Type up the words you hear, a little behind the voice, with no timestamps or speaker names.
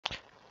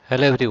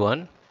Hello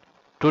everyone.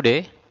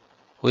 Today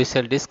we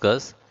shall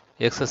discuss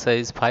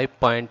exercise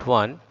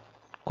 5.1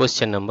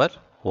 question number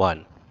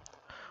 1.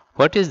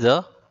 What is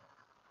the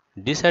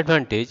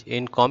disadvantage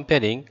in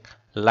comparing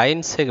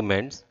line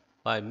segments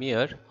by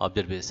mere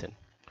observation?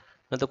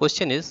 Now the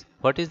question is,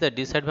 what is the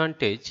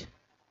disadvantage?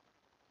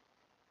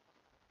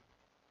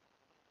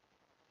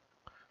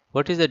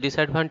 What is the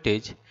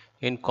disadvantage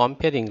in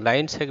comparing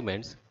line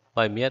segments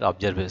by mere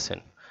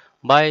observation?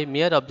 By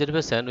mere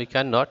observation we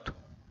cannot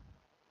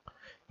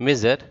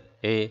measure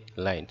a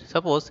line.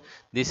 Suppose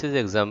this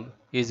is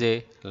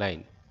a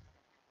line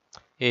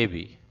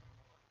AB.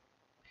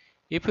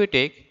 If we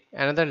take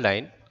another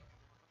line,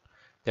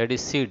 that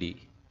is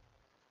CD,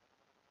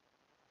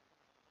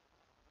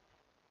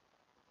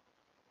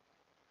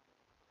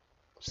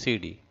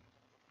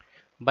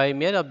 by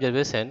mere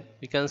observation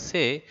we can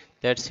say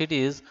that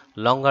CD is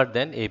longer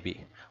than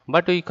AB,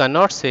 but we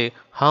cannot say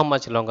how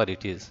much longer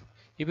it is.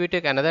 If we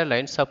take another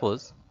line,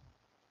 suppose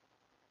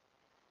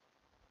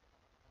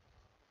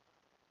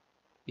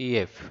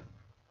EF.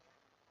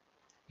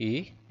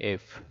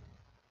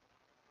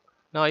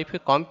 Now if we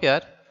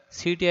compare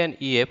CD and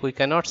EF, we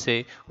cannot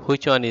say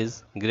which one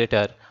is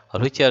greater or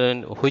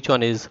which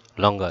one is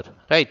longer,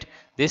 right?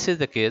 This is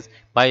the case.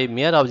 By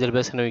mere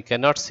observation we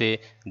cannot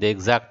say the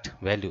exact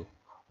value.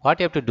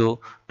 What you have to do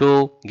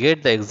to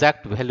get the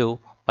exact value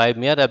by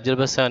mere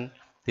observation?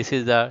 This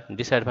is the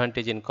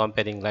disadvantage in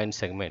comparing line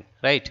segment,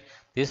 right?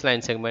 This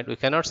line segment we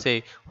cannot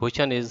say which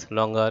one is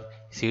longer,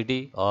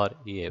 CD or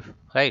EF,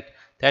 right?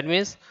 That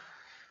means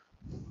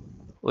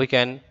we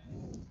can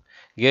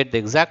get the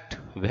exact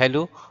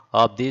value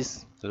of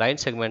this line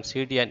segment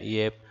CD and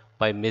EF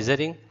by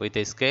measuring with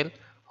a scale,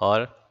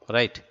 or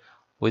right,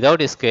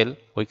 without a scale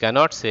we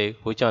cannot say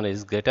which one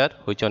is greater,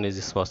 which one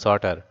is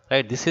shorter,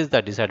 right? This is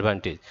the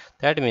disadvantage.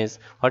 That means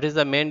what is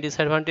the main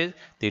disadvantage?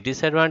 The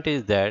disadvantage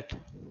is that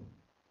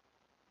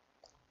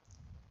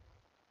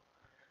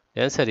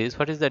the answer is,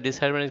 what is the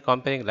disadvantage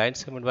comparing line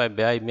segment by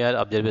mere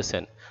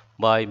observation?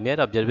 By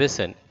mere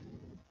observation,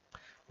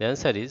 the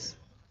answer is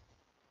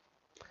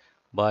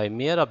by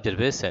mere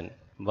observation,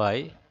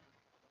 by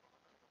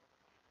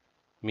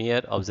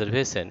mere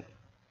observation,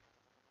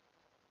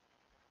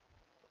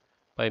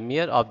 by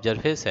mere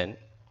observation,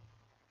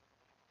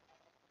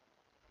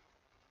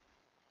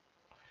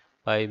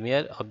 by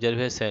mere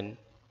observation,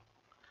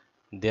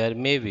 there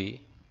may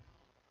be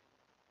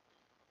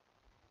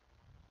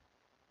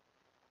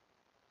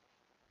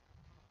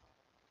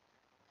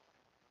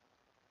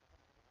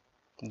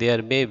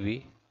there may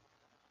be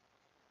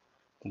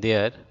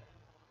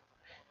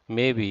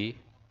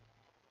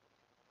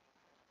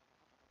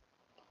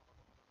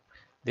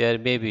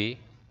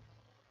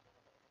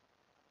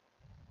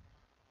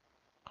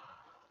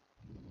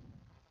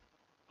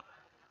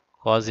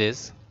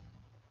causes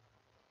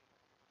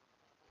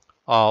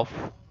of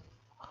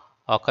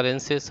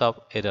occurrences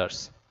of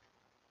errors,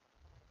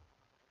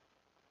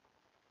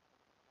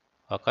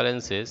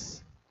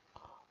 occurrences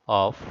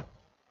of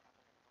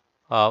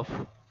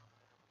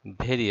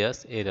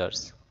various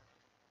errors,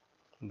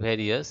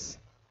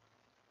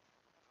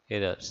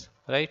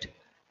 right?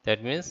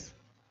 That means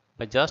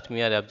by just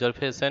mere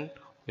observation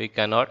we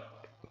cannot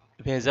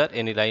measure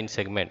any line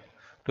segment.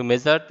 To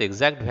measure the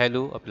exact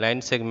value of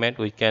line segment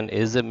we can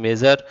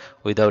measure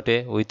with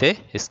a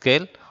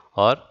scale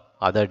or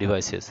other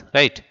devices,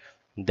 right?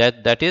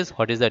 That is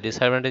what is the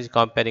disadvantage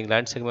comparing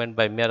line segment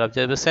by mere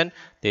observation.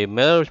 The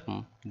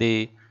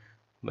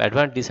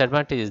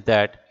disadvantage is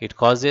that it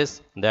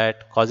causes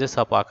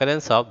of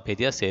occurrence of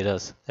various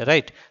errors,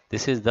 right?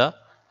 This is the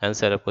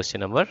answer of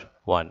question number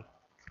 1.